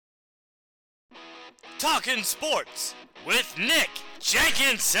Talkin Sports with Nick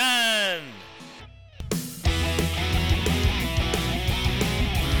Jenkinson.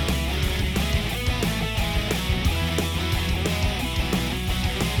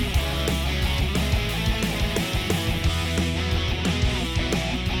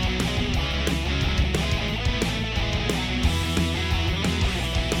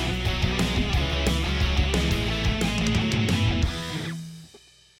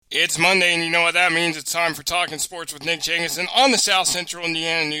 It's Monday, and you know what that means. It's time for Talkin Sports with Nick Jenkinson on the South Central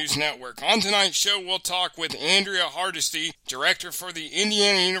Indiana News Network. On tonight's show, we'll talk with Andrea Hardisty, Director for the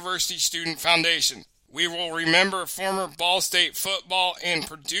Indiana University Student Foundation. We will remember former Ball State football and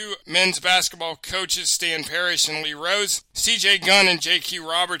Purdue men's basketball coaches Stan Parrish and Lee Rose. CJ Gunn and JQ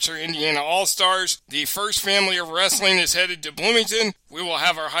Roberts are Indiana All-Stars. The first family of wrestling is headed to Bloomington. We will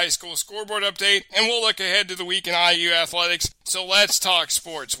have our high school scoreboard update, and we'll look ahead to the week in IU athletics. So let's talk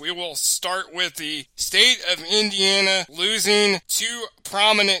sports. We will start with the state of Indiana losing two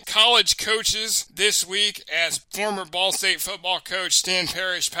prominent college coaches this week as former Ball State football coach Stan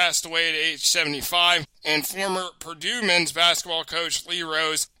Parrish passed away at age 75, and former Purdue men's basketball coach Lee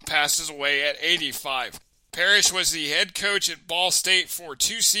Rose passes away at 85. Parrish was the head coach at Ball State for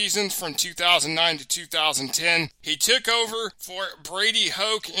 2 seasons from 2009 to 2010. He took over for Brady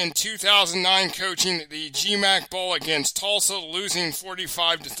Hoke in 2009, coaching the GMAC Bowl against Tulsa, losing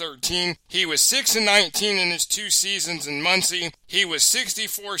 45-13. He was 6-19 in his 2 seasons in Muncie. He was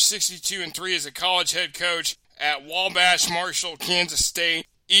 64-62-3 as a college head coach at Wabash, Marshall, Kansas State,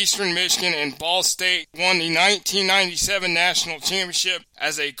 Eastern Michigan, and Ball State. Won the 1997 National Championship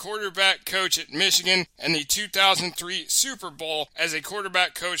as a quarterback coach at Michigan and the 2003 Super Bowl as a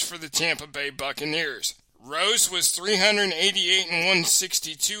quarterback coach for the Tampa Bay Buccaneers. Rose was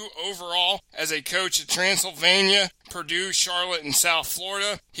 388-162 overall as a coach at Transylvania, Purdue, Charlotte, and South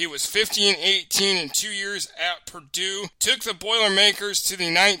Florida. He was 50-18 in 2 years at Purdue. Took the Boilermakers to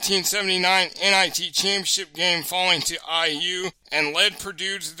the 1979 NIT Championship game, falling to IU, and led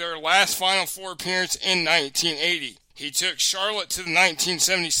Purdue to their last Final Four appearance in 1980. He took Charlotte to the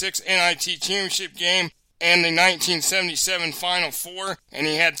 1976 NIT Championship game and the 1977 Final Four, and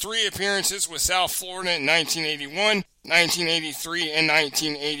he had 3 appearances with South Florida in 1981, 1983, and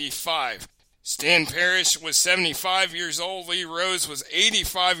 1985. Stan Parrish was 75 years old. Lee Rose was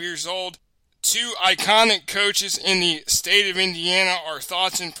 85 years old. 2 iconic coaches in the state of Indiana. Our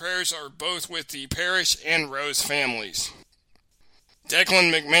thoughts and prayers are both with the Parrish and Rose families.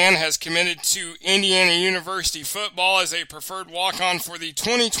 Declan McMahon has committed to Indiana University football as a preferred walk-on for the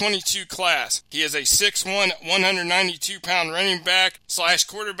 2022 class. He is a 6'1", 192-pound running back /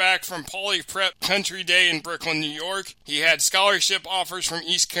 quarterback from Pauley Prep Country Day in Brooklyn, New York. He had scholarship offers from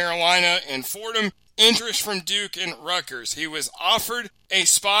East Carolina and Fordham, interest from Duke and Rutgers. He was offered a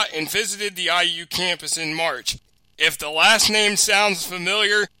spot and visited the IU campus in March. If the last name sounds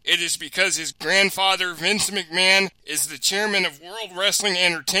familiar, it is because his grandfather, Vince McMahon, is the chairman of World Wrestling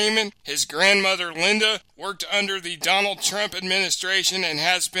Entertainment. His grandmother, Linda, worked under the Donald Trump administration and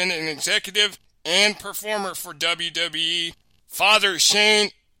has been an executive and performer for WWE. Father Shane,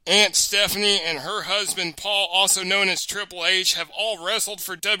 Aunt Stephanie, and her husband, Paul, also known as Triple H, have all wrestled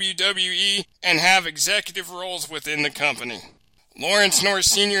for WWE and have executive roles within the company. Lawrence North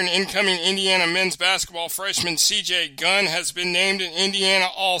Sr. and incoming Indiana men's basketball freshman CJ Gunn has been named an Indiana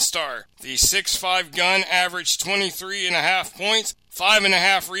All-Star. The 6'5" Gunn averaged 23.5 points,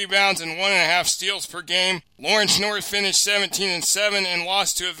 5.5 rebounds, and 1.5 steals per game. Lawrence North finished 17-7 and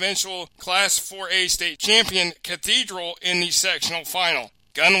lost to eventual Class 4A state champion Cathedral in the sectional final.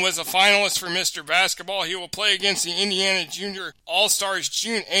 Gunn was a finalist for Mr. Basketball. He will play against the Indiana Junior All-Stars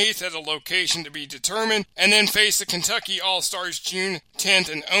June 8th at a location to be determined, and then face the Kentucky All-Stars June 10th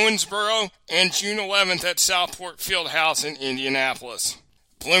in Owensboro and June 11th at Southport Fieldhouse in Indianapolis.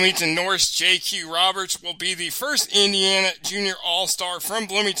 Bloomington North's JQ Roberts will be the first Indiana Junior All-Star from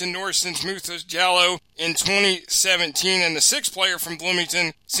Bloomington North since Musa Jallow in 2017, and the 6th player from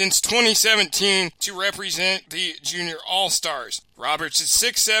Bloomington since 2017 to represent the Junior All-Stars. Roberts is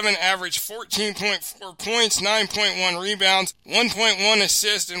 6'7", averaged 14.4 points, 9.1 rebounds, 1.1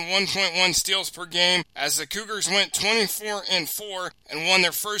 assists, and 1.1 steals per game as the Cougars went 24-4 and won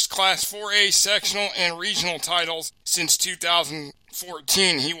their first Class 4A sectional and regional titles since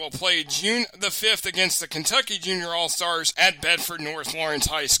 2014. He will play June the 5th against the Kentucky Junior All-Stars at Bedford North Lawrence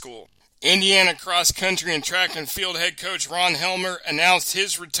High School. Indiana cross country and track and field head coach Ron Helmer announced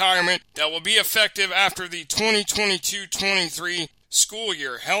his retirement that will be effective after the 2022-23 school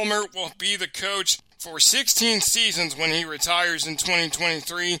year. Helmer will be the coach For 16 seasons when he retires in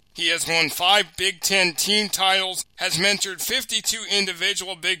 2023, he has won 5 Big Ten team titles, has mentored 52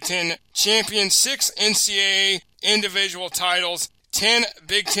 individual Big Ten champions, 6 NCAA individual titles, 10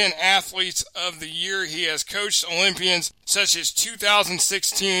 Big Ten Athletes of the Year. He has coached Olympians such as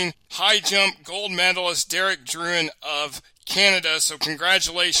 2016 high jump gold medalist Derek Druin of Canada. So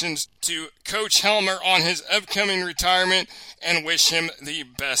congratulations to Coach Helmer on his upcoming retirement and wish him the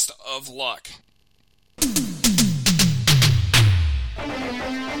best of luck.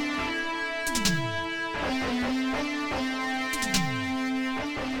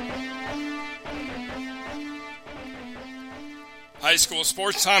 High school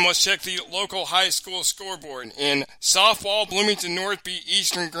sports time. Let's check the local high school scoreboard. In softball, Bloomington North beat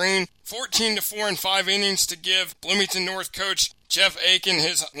Eastern Green 14-4 in 5 innings to give Bloomington North coach Jeff Aiken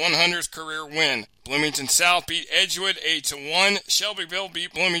his 100th career win. Bloomington South beat Edgewood 8-1. Shelbyville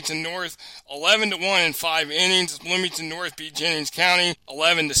beat Bloomington North 11-1 in 5 innings. Bloomington North beat Jennings County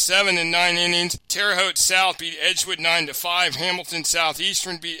 11-7 in 9 innings. Terre Haute South beat Edgewood 9-5. Hamilton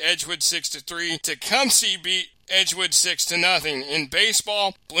Southeastern beat Edgewood 6-3. Tecumseh beat Edgewood 6-0. In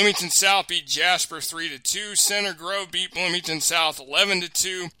baseball, Bloomington South beat Jasper 3-2. Center Grove beat Bloomington South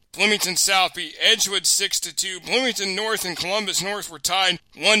 11-2. Bloomington South beat Edgewood 6-2. Bloomington North and Columbus North were tied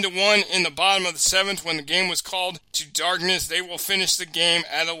 1-1 in the bottom of the 7th when the game was called to darkness. They will finish the game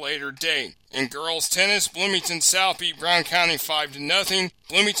at a later date. In girls tennis, Bloomington South beat Brown County 5-0.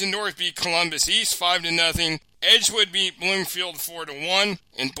 Bloomington North beat Columbus East 5-0. Edgewood beat Bloomfield 4-1.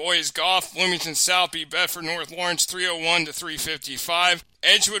 In boys golf, Bloomington South beat Bedford North Lawrence 301-355.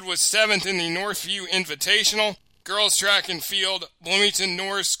 Edgewood was 7th in the Northview Invitational. Girls track and field, Bloomington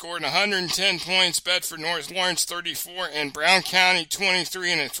North scored 110 points, Bedford North Lawrence 34, and Brown County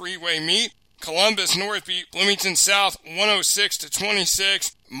 23 in a 3-way meet. Columbus North beat Bloomington South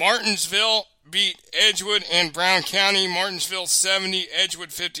 106-26. Martinsville beat Edgewood and Brown County. Martinsville 70,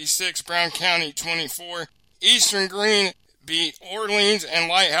 Edgewood 56, Brown County 24. Eastern Green beat Orleans and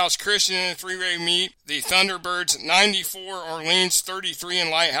Lighthouse Christian in a 3-way meet. The Thunderbirds 94, Orleans 33,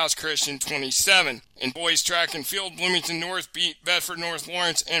 and Lighthouse Christian 27. In boys track and field, Bloomington North beat Bedford North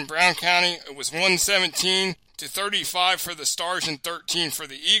Lawrence and Brown County. It was 117-35 for the Stars and 13 for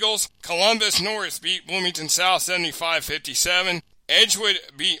the Eagles. Columbus North beat Bloomington South 75-57. Edgewood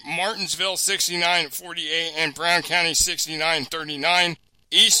beat Martinsville 69-48 and Brown County 69-39.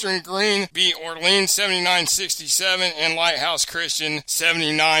 Eastern Green beat Orleans 79-67 and Lighthouse Christian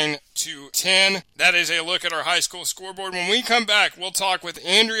 79-10. That is a look at our high school scoreboard. When we come back, we'll talk with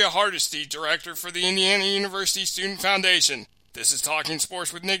Andrea Hardisty, director for the Indiana University Student Foundation. This is Talking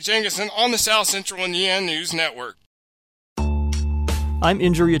Sports with Nick Jenkinson on the South Central Indiana News Network. I'm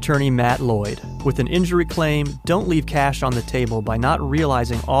injury attorney Matt Lloyd. With an injury claim, don't leave cash on the table by not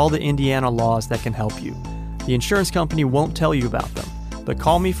realizing all the Indiana laws that can help you. The insurance company won't tell you about them, but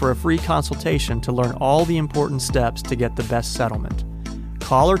call me for a free consultation to learn all the important steps to get the best settlement.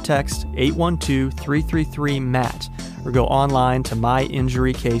 Call or text 812-333-MATT or go online to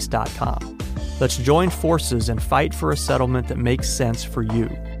myinjurycase.com. Let's join forces and fight for a settlement that makes sense for you.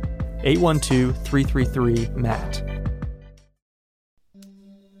 812-333-MATT.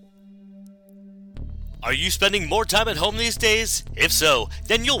 Are you spending more time at home these days? If so,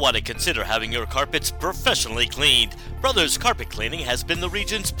 then you'll want to consider having your carpets professionally cleaned. Brothers Carpet Cleaning has been the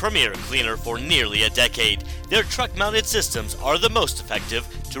region's premier cleaner for nearly a decade. Their truck-mounted systems are the most effective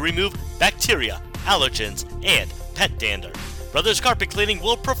to remove bacteria, allergens, and pet dander. Brothers Carpet Cleaning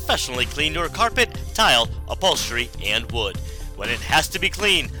will professionally clean your carpet, tile, upholstery, and wood. When it has to be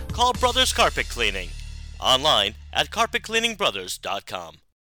clean, call Brothers Carpet Cleaning. Online at carpetcleaningbrothers.com.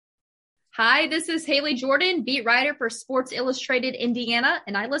 Hi, this is Haley Jordan, beat writer for Sports Illustrated Indiana,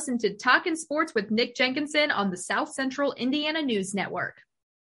 and I listen to Talkin' Sports with Nick Jenkinson on the South Central Indiana News Network.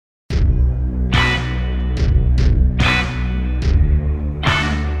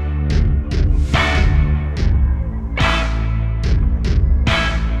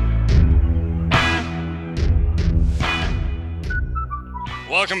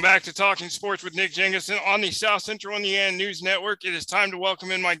 Welcome back to Talking Sports with Nick Jenkinson on the South Central Indiana News Network. It is time to welcome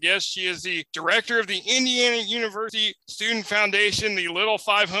in my guest. She is the director of the Indiana University Student Foundation, the Little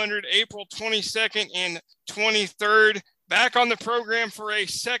 500, April 22nd and 23rd. Back on the program for a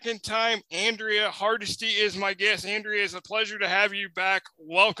second time, Andrea Hardisty is my guest. Andrea, it's a pleasure to have you back.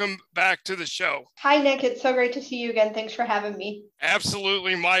 Welcome back to the show. Hi, Nick. It's so great to see you again. Thanks for having me.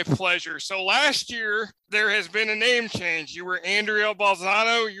 Absolutely my pleasure. So last year, there has been a name change. You were Andrea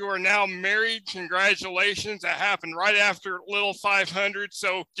Balzano. You are now married. Congratulations. That happened right after Little 500.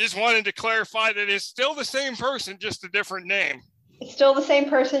 So just wanted to clarify that it's still the same person, just a different name. It's still the same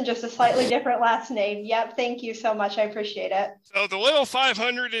person, just a slightly different last name. Yep. Thank you so much. I appreciate it. So the Little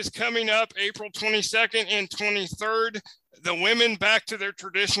 500 is coming up April 22nd and 23rd. The women back to their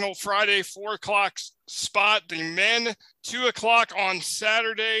traditional Friday 4 o'clock spot. The men 2 o'clock on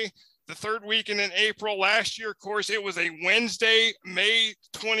Saturday, the third weekend in April. Last year, of course, it was a Wednesday, May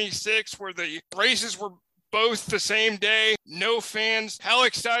 26th, where the races were both the same day, no fans. How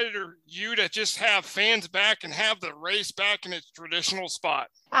excited are you to just have fans back and have the race back in its traditional spot?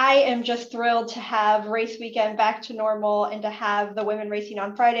 I am just thrilled to have race weekend back to normal and to have the women racing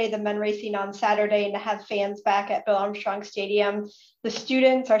on Friday, the men racing on Saturday, and to have fans back at Bill Armstrong Stadium. The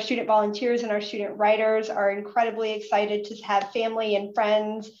students, our student volunteers, and our student riders are incredibly excited to have family and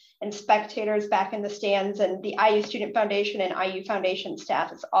friends and spectators back in the stands. And the IU Student Foundation and IU Foundation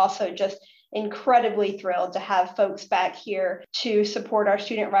staff is also just incredibly thrilled to have folks back here to support our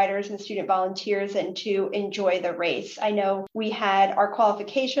student riders and student volunteers and to enjoy the race. I know we had our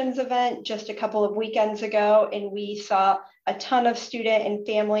qualifications event just a couple of weekends ago, and we saw a ton of student and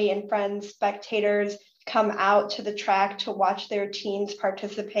family and friends, spectators come out to the track to watch their teams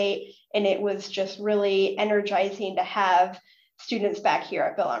participate. And it was just really energizing to have students back here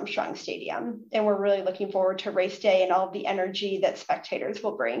at Bill Armstrong Stadium. And we're really looking forward to race day and all of the energy that spectators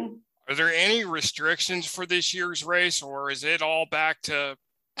will bring. Are there any restrictions for this year's race, or is it all back to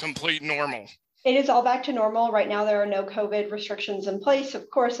complete normal? It is all back to normal. Right now, there are no COVID restrictions in place. Of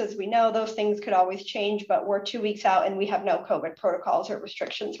course, as we know, those things could always change, but we're 2 weeks out and we have no COVID protocols or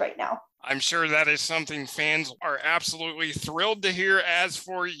restrictions right now. I'm sure that is something fans are absolutely thrilled to hear. As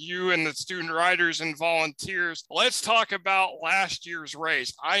for you and the student riders and volunteers, let's talk about last year's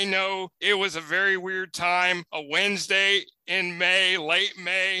race. I know it was a very weird time, a Wednesday in May, late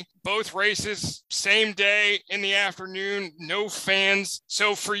May, both races, same day in the afternoon, no fans.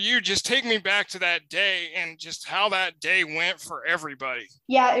 So for you, just take me back to that day and just how that day went for everybody.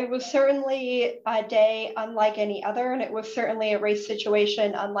 Yeah, it was certainly a day unlike any other, and it was certainly a race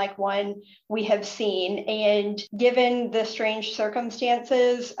situation unlike one we have seen. And given the strange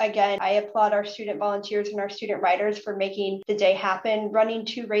circumstances, again, I applaud our student volunteers and our student riders for making the day happen. Running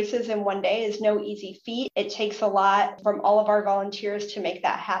 2 races in one day is no easy feat. It takes a lot from all of our volunteers to make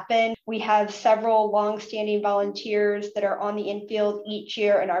that happen. We have several long-standing volunteers that are on the infield each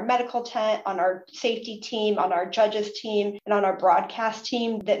year in our medical tent, on our safety team, on our judges team, and on our broadcast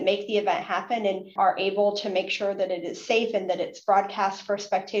team that make the event happen and are able to make sure that it is safe and that it's broadcast for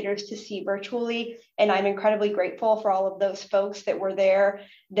spectators to see virtually. And I'm incredibly grateful for all of those folks that were there,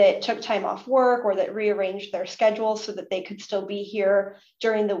 that took time off work or that rearranged their schedules so that they could still be here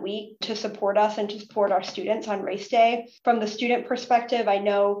during the week to support us and to support our students on race day. From the student perspective, I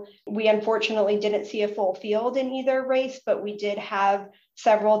know we unfortunately didn't see a full field in either race, but we did have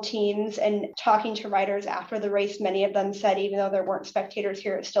several teams, and talking to riders after the race, many of them said even though there weren't spectators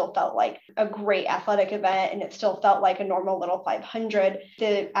here, it still felt like a great athletic event and it still felt like a normal little 500.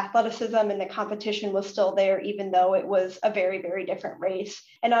 The athleticism and the competition was still there, even though it was a very, very different race.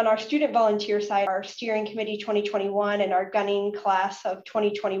 And on our student volunteer side, our steering committee 2021 and our gunning class of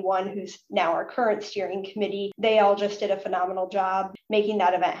 2021, who's now our current steering committee, they all just did a phenomenal job making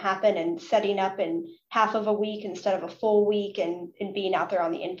that event happen and setting up in half of a week instead of a full week and being out there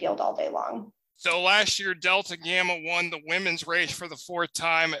on the infield all day long. So last year, Delta Gamma won the women's race for the 4th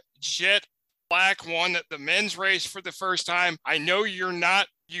time. Jet Black won the men's race for the first time. I know you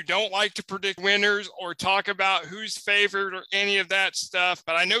don't like to predict winners or talk about who's favored or any of that stuff,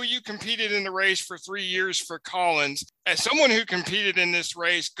 but I know you competed in the race for 3 years for Collins. As someone who competed in this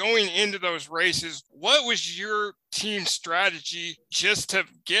race, going into those races, what was your team strategy just to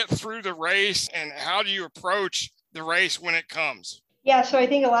get through the race, and how do you approach the race when it comes? Yeah, so I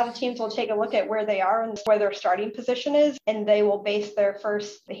think a lot of teams will take a look at where they are and where their starting position is, and they will base their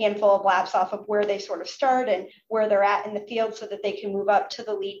first handful of laps off of where they sort of start and where they're at in the field so that they can move up to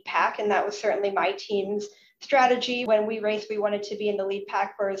the lead pack. And that was certainly my team's strategy. When we raced, we wanted to be in the lead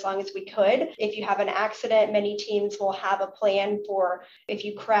pack for as long as we could. If you have an accident, many teams will have a plan for if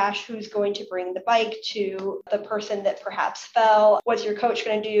you crash, who's going to bring the bike to the person that perhaps fell, what's your coach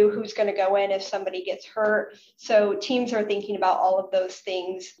going to do, who's going to go in if somebody gets hurt. So teams are thinking about all of those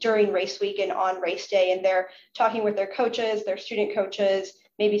things during race week and on race day, and they're talking with their coaches, their student coaches,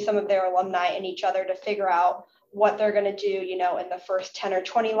 maybe some of their alumni and each other to figure out what they're going to do, in the first 10 or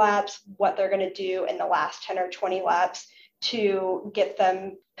 20 laps, what they're going to do in the last 10 or 20 laps to get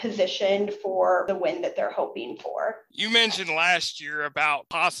them positioned for the win that they're hoping for. You mentioned last year about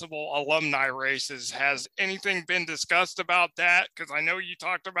possible alumni races. Has anything been discussed about that? Because I know you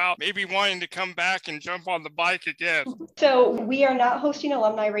talked about maybe wanting to come back and jump on the bike again. So we are not hosting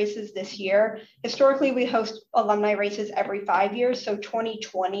alumni races this year. Historically, we host alumni races every 5 years. So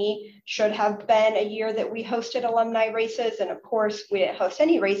 2020 should have been a year that we hosted alumni races. And of course, we didn't host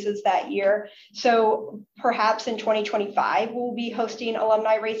any races that year. So perhaps in 2025, we'll be hosting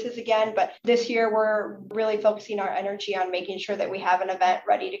alumni races again. But this year, we're really focusing our energy on making sure that we have an event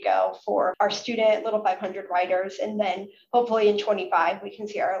ready to go for our student Little 500 riders. And then hopefully in 25, we can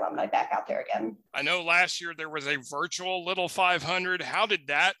see our alumni back out there again. I know last year there was a virtual Little 500. How did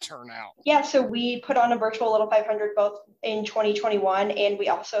that turn out? Yeah, so we put on a virtual Little 500 both in 2021, and we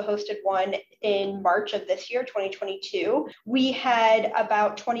also hosted one in March of this year, 2022. We had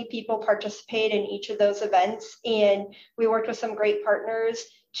about 20 people participate in each of those events, and we worked with some great partners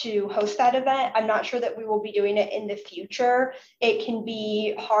to host that event. I'm not sure that we will be doing it in the future. It can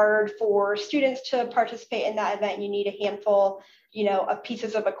be hard for students to participate in that event. You need a handful of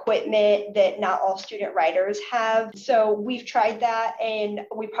pieces of equipment that not all student riders have. So we've tried that, and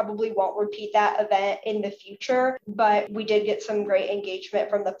we probably won't repeat that event in the future, but we did get some great engagement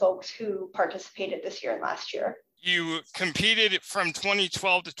from the folks who participated this year and last year. You competed from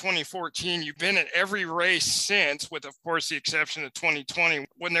 2012 to 2014. You've been at every race since, with, of course, the exception of 2020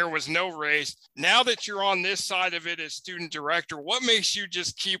 when there was no race. Now that you're on this side of it as student director, what makes you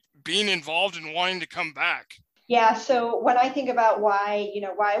just keep being involved and wanting to come back? Yeah, so when I think about why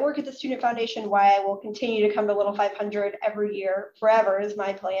I work at the Student Foundation, why I will continue to come to Little 500 every year, forever is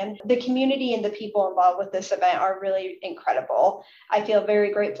my plan. The community and the people involved with this event are really incredible. I feel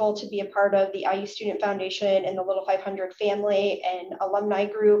very grateful to be a part of the IU Student Foundation and the Little 500 family and alumni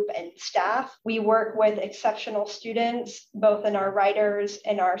group and staff. We work with exceptional students, both in our riders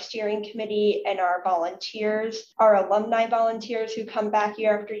and our steering committee and our volunteers. Our alumni volunteers who come back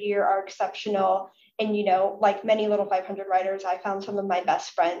year after year are exceptional. And, like many Little 500 riders, I found some of my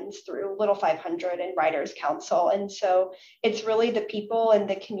best friends through Little 500 and Riders Council. And so it's really the people and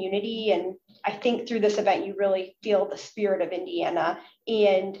the community. And I think through this event, you really feel the spirit of Indiana.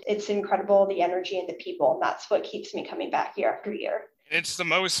 And it's incredible, the energy and the people. And that's what keeps me coming back year after year. It's the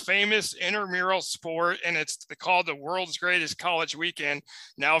most famous intramural sport, and it's called the world's greatest college weekend.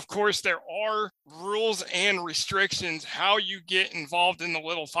 Now, of course, there are rules and restrictions how you get involved in the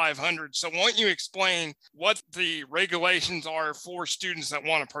Little 500. So why don't you explain what the regulations are for students that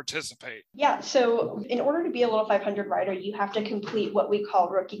want to participate? Yeah, so in order to be a Little 500 rider, you have to complete what we call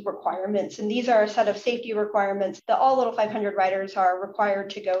rookie requirements. And these are a set of safety requirements that all Little 500 riders are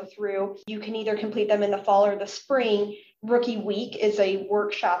required to go through. You can either complete them in the fall or the spring. Rookie Week is a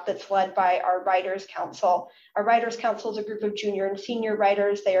workshop that's led by our Riders Council. Our Riders Council is a group of junior and senior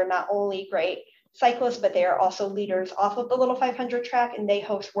riders. They are not only great cyclists, but they are also leaders off of the Little 500 track, and they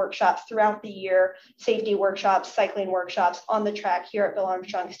host workshops throughout the year, safety workshops, cycling workshops on the track here at Bill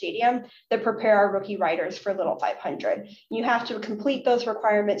Armstrong Stadium that prepare our rookie riders for Little 500. You have to complete those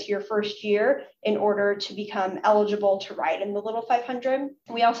requirements your first year in order to become eligible to ride in the Little 500.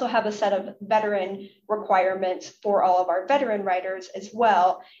 We also have a set of veteran requirements for all of our veteran riders as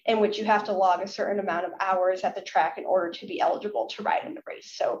well, in which you have to log a certain amount of hours at the track in order to be eligible to ride in the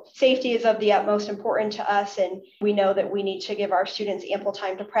race. So safety is of the utmost important to us, and we know that we need to give our students ample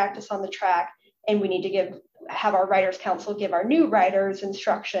time to practice on the track, and we need to have our Riders Council give our new riders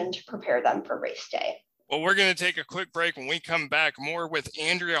instruction to prepare them for race day. Well, we're going to take a quick break. When we come back, more with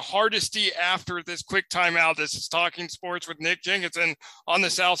Andrea Hardisty after this quick timeout. This is Talking Sports with Nick Jenkinson on the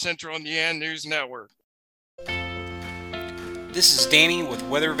South Central Indiana News Network. This is Danny with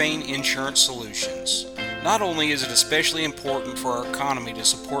Weathervane Insurance Solutions. Not only is it especially important for our economy to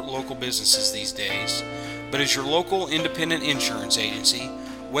support local businesses these days, but as your local independent insurance agency,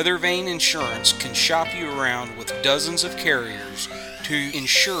 Weathervane Insurance can shop you around with dozens of carriers to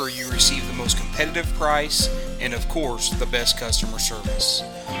ensure you receive the most competitive price and, of course, the best customer service.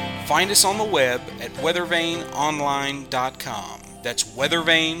 Find us on the web at weathervaneonline.com. That's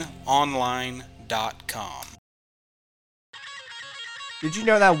weathervaneonline.com. Did you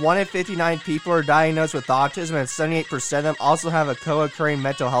know that 1 in 59 people are diagnosed with autism and 78% of them also have a co-occurring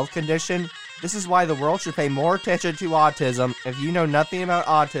mental health condition? This is why the world should pay more attention to autism. If you know nothing about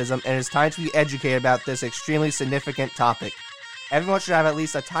autism, it is time to be educated about this extremely significant topic. Everyone should have at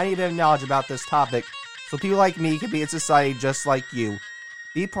least a tiny bit of knowledge about this topic, so people like me can be in society just like you.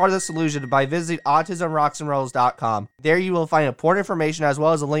 Be part of the solution by visiting autismrocksandrolls.com. There you will find important information as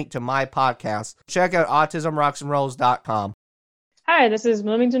well as a link to my podcast. Check out autismrocksandrolls.com. Hi, this is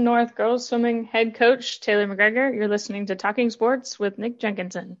Bloomington North girls swimming head coach Taylor McGregor. You're listening to Talking Sports with Nick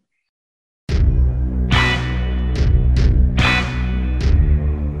Jenkinson.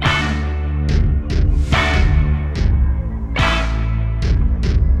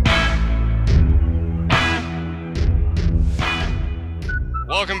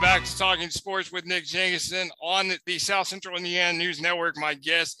 Welcome back to Talking Sports with Nick Jenkinson on the South Central Indiana News Network. My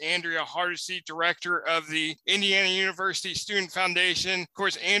guest, Andrea Hardisty, director of the Indiana University Student Foundation. Of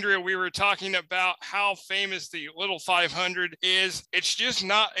course, Andrea, we were talking about how famous the Little 500 is. It's just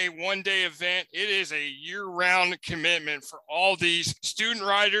not a one-day event. It is a year-round commitment for all these student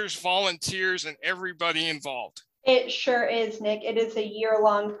riders, volunteers, and everybody involved. It sure is, Nick. It is a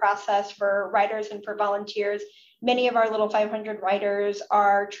year-long process for riders and for volunteers. Many of our Little 500 riders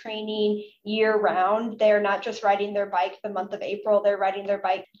are training year-round. They're not just riding their bike the month of April, they're riding their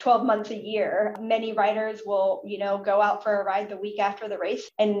bike 12 months a year. Many riders will, go out for a ride the week after the race.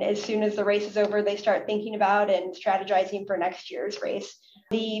 And as soon as the race is over, they start thinking about and strategizing for next year's race.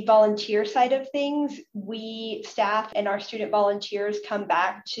 The volunteer side of things, we staff and our student volunteers come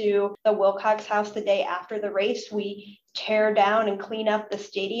back to the Wilcox House the day after the race. We tear down and clean up the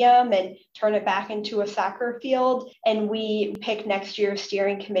stadium and turn it back into a soccer field. And we pick next year's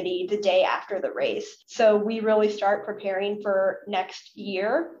steering committee the day after the race. So we really start preparing for next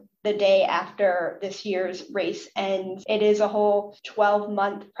year the day after this year's race ends. It is a whole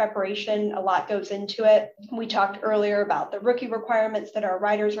 12-month preparation. A lot goes into it. We talked earlier about the rookie requirements that our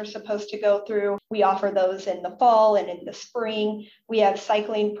riders are supposed to go through. We offer those in the fall and in the spring. We have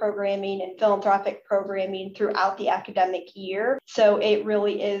cycling programming and philanthropic programming throughout the academic year. So it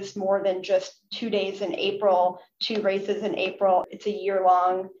really is more than just 2 days in April, 2 races in April. It's a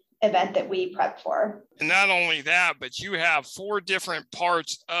year-long event that we prep for. And not only that, but you have 4 different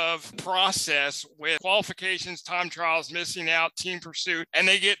parts of process with qualifications, time trials, missing out, team pursuit, and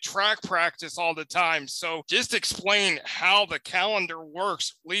they get track practice all the time. So just explain how the calendar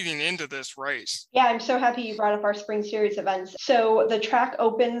works leading into this race. Yeah, I'm so happy you brought up our spring series events. So the track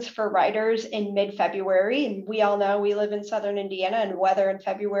opens for riders in mid-February. And we all know we live in Southern Indiana and weather in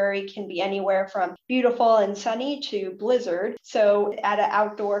February can be anywhere from beautiful and sunny to blizzard. So at an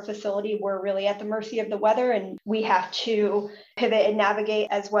outdoor facility, we're really at the mercy of the weather and we have to pivot and navigate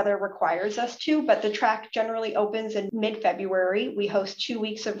as weather requires us to. But the track generally opens in mid-February. We host 2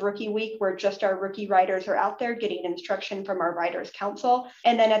 weeks of Rookie Week where just our rookie riders are out there getting instruction from our Riders Council.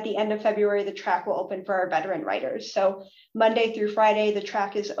 And then at the end of February, the track will open for our veteran riders. So Monday through Friday, the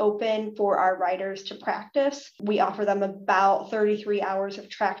track is open for our riders to practice. We offer them about 33 hours of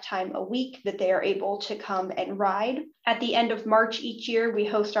track time a week that they are able to come and ride. At the end of March each year, we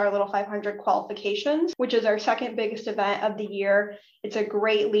host our Little 500 qualifications, which is our second biggest event of the year. It's a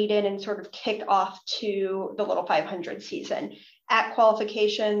great lead in and sort of kick off to the Little 500 season. At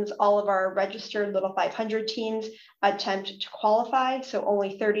qualifications, all of our registered Little 500 teams attempt to qualify. So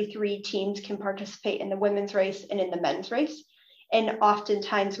only 33 teams can participate in the women's race and in the men's race. And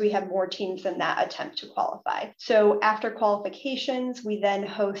oftentimes we have more teams than that attempt to qualify. So after qualifications, we then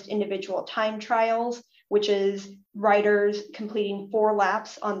host individual time trials, which is riders completing 4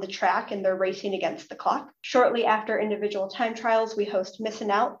 laps on the track and they're racing against the clock. Shortly after individual time trials, we host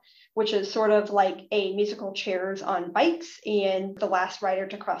Missing Out, which is sort of like a musical chairs on bikes. And the last rider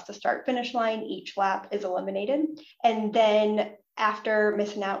to cross the start finish line, each lap is eliminated. And then after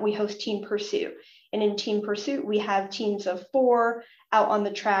Missing Out, we host Team Pursuit. And in Team Pursuit, we have teams of 4 out on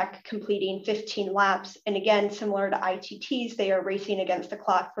the track completing 15 laps. And again, similar to ITTs, they are racing against the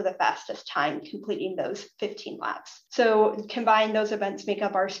clock for the fastest time, completing those 15 laps. So combined, those events make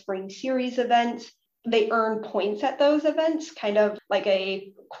up our spring series events. They earn points at those events, kind of like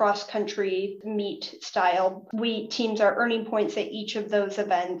a cross-country meet style. Teams are earning points at each of those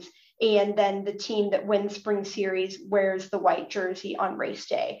events. And then the team that wins spring series wears the white jersey on race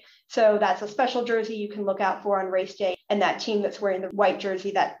day. So that's a special jersey you can look out for on race day. And that team that's wearing the white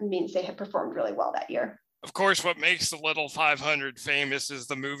jersey, that means they have performed really well that year. Of course, what makes the Little 500 famous is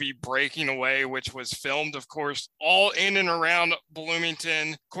the movie Breaking Away, which was filmed, of course, all in and around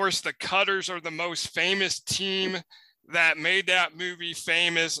Bloomington. Of course, the Cutters are the most famous team that made that movie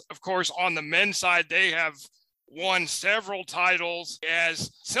famous. Of course, on the men's side, they have won several titles.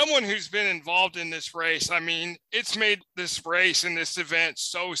 As someone who's been involved in this race, I mean, it's made this race and this event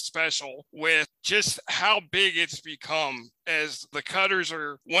so special with just how big it's become, as the Cutters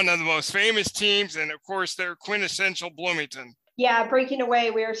are one of the most famous teams. And of course, they're quintessential Bloomington. Yeah, Breaking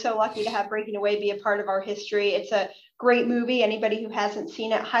Away. We are so lucky to have Breaking Away be a part of our history. It's a great movie. Anybody who hasn't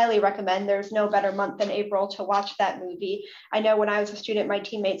seen it, highly recommend. There's no better month than April to watch that movie. I know when I was a student, my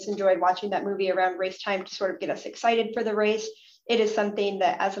teammates enjoyed watching that movie around race time to sort of get us excited for the race. it is something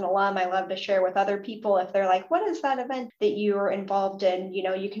that as an alum, I love to share with other people. If they're like, what is that event that you are involved in?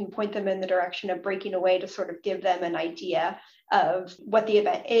 You can point them in the direction of Breaking Away to sort of give them an idea of what the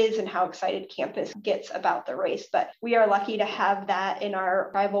event is and how excited campus gets about the race. But we are lucky to have that in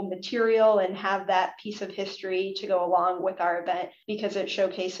our rival material and have that piece of history to go along with our event because it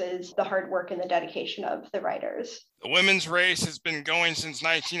showcases the hard work and the dedication of the riders. The women's race has been going since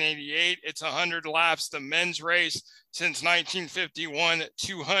 1988. It's 100 laps. The men's race since 1951,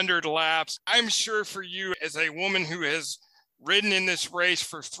 200 laps. I'm sure for you as a woman who has ridden in this race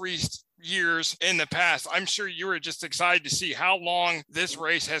for 3 years in the past, I'm sure you were just excited to see how long this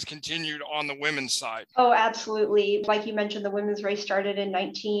race has continued on the women's side. Oh, absolutely. Like you mentioned, the women's race started in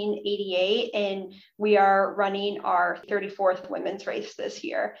 1988, and we are running our 34th women's race this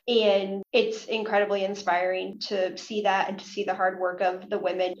year. And it's incredibly inspiring to see that and to see the hard work of the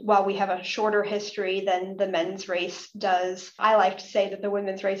women. While we have a shorter history than the men's race does, I like to say that the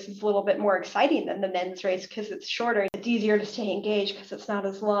women's race is a little bit more exciting than the men's race because it's shorter. It's easier to stay engaged because it's not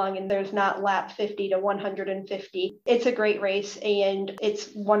as long and there's not lap 50 to 150. It's a great race, and it's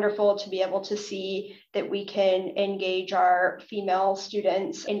wonderful to be able to see that we can engage our female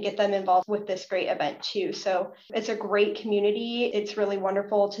students and get them involved with this great event too. So it's a great community. It's really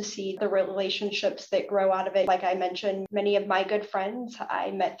wonderful to see the relationships that grow out of it. Like I mentioned, many of my good friends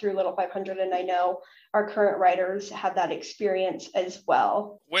I met through Little 500, and I know our current riders have that experience as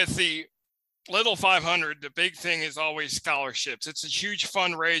well. With the Little 500, the big thing is always scholarships. It's a huge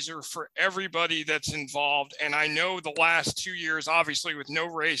fundraiser for everybody that's involved. And I know the last 2 years, obviously with no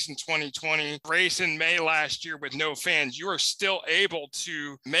race in 2020, race in May last year with no fans, you are still able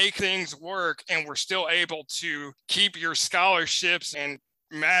to make things work, and we're still able to keep your scholarships and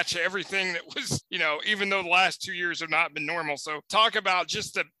match everything that was, even though the last 2 years have not been normal. So talk about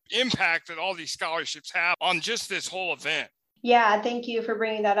just the impact that all these scholarships have on just this whole event. Yeah, thank you for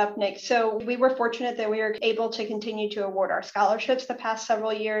bringing that up, Nick. So we were fortunate that we were able to continue to award our scholarships the past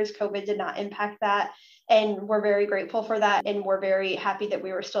several years. COVID did not impact that, and we're very grateful for that. And we're very happy that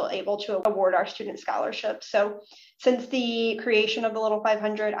we were still able to award our student scholarships. So since the creation of the Little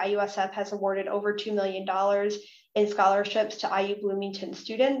 500, IUSF has awarded over $2 million in scholarships to IU Bloomington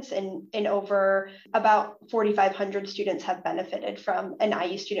students, and over about 4,500 students have benefited from an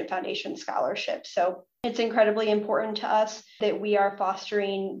IU Student Foundation scholarship. So it's incredibly important to us that we are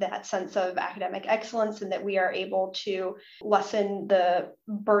fostering that sense of academic excellence and that we are able to lessen the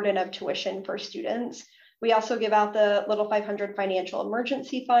burden of tuition for students. We also give out the Little 500 Financial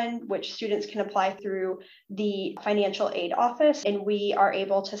Emergency Fund, which students can apply through the financial aid office, and we are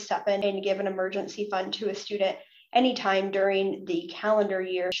able to step in and give an emergency fund to a student anytime during the calendar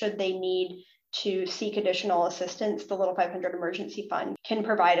year should they need to seek additional assistance. The Little 500 Emergency Fund can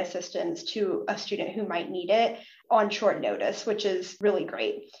provide assistance to a student who might need it on short notice, which is really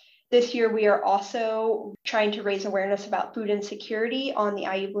great. This year, we are also trying to raise awareness about food insecurity on the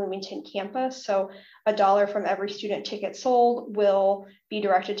IU Bloomington campus. So $1 from every student ticket sold will be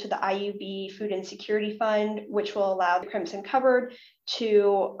directed to the IUB Food Insecurity Fund, which will allow the Crimson Cupboard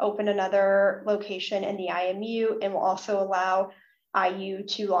to open another location in the IMU, and will also allow IU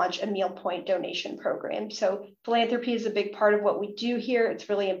to launch a meal point donation program. So philanthropy is a big part of what we do here. It's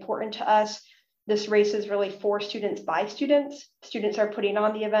really important to us. This race is really for students by students. Students are putting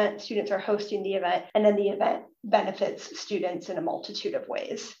on the event, students are hosting the event, and then the event benefits students in a multitude of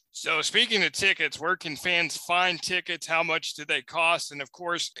ways. So speaking of tickets, where can fans find tickets? How much do they cost? And of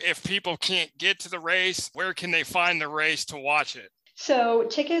course, if people can't get to the race, where can they find the race to watch it? So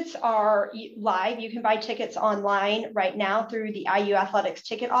tickets are live. You can buy tickets online right now through the IU Athletics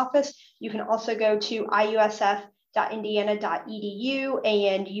ticket office. You can also go to iusf.indiana.edu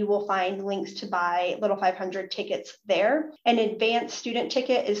and you will find links to buy Little 500 tickets there. An advanced student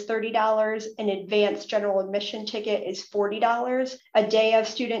ticket is $30. An advanced general admission ticket is $40. A day of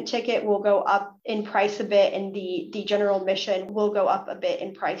student ticket will go up in price a bit, and the general admission will go up a bit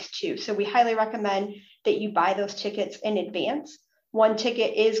in price too. So we highly recommend that you buy those tickets in advance. One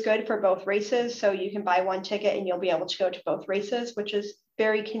ticket is good for both races, so you can buy one ticket and you'll be able to go to both races, which is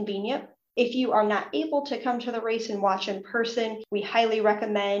very convenient. If you are not able to come to the race and watch in person, we highly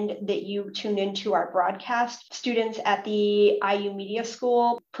recommend that you tune into our broadcast. Students at the IU Media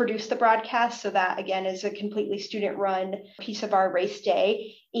School produce the broadcast, so that again is a completely student-run piece of our race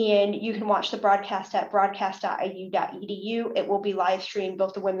day. and you can watch the broadcast at broadcast.iu.edu. It will be live streamed,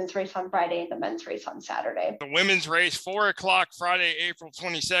 both the women's race on Friday and the men's race on Saturday. The women's race, 4 o'clock Friday, April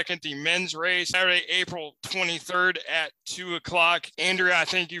 22nd. The men's race, Saturday, April 23rd at 2 o'clock. Andrea, I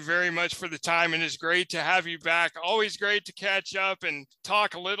thank you very much for the time. It is great to have you back. Always great to catch up and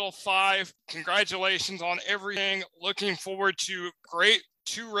talk a little 5. Congratulations on everything. Looking forward to great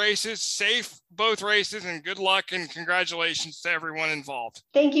 2 races, safe both races, and good luck and congratulations to everyone involved.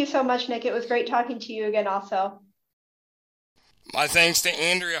 Thank you so much, Nick. It was great talking to you again also. My thanks to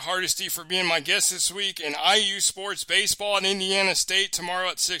Andrea Hardisty for being my guest this week. In IU Sports Baseball at Indiana State tomorrow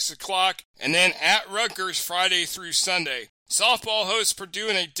at 6 o'clock, and then at Rutgers Friday through Sunday. Softball hosts Purdue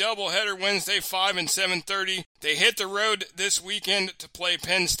in a doubleheader Wednesday, 5 and 7:30. They hit the road this weekend to play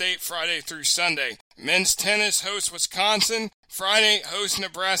Penn State Friday through Sunday. Men's tennis hosts Wisconsin Friday, hosts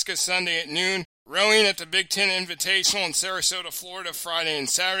Nebraska Sunday at noon. Rowing at the Big Ten Invitational in Sarasota, Florida Friday and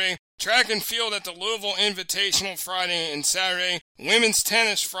Saturday. Track and field at the Louisville Invitational Friday and Saturday. Women's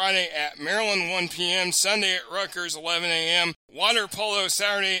tennis Friday at Maryland 1 p.m. Sunday at Rutgers 11 a.m. Water polo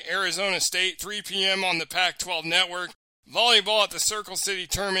Saturday, Arizona State 3 p.m. on the Pac-12 Network. Volleyball at the Circle City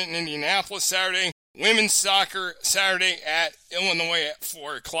Tournament in Indianapolis Saturday. Women's soccer Saturday at Illinois at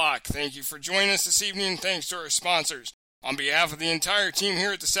 4 o'clock. Thank you for joining us this evening. Thanks to our sponsors. On behalf of the entire team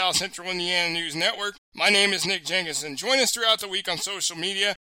here at the South Central Indiana News Network, my name is Nick Jenkinson. Join us throughout the week on social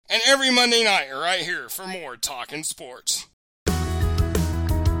media and every Monday night right here for more Talkin' Sports.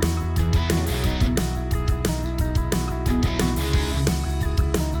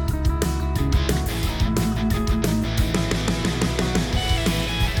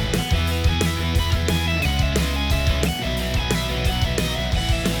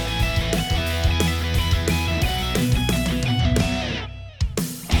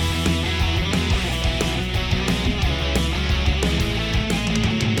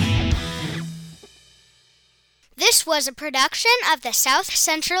 This was a production of the South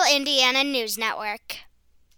Central Indiana News Network.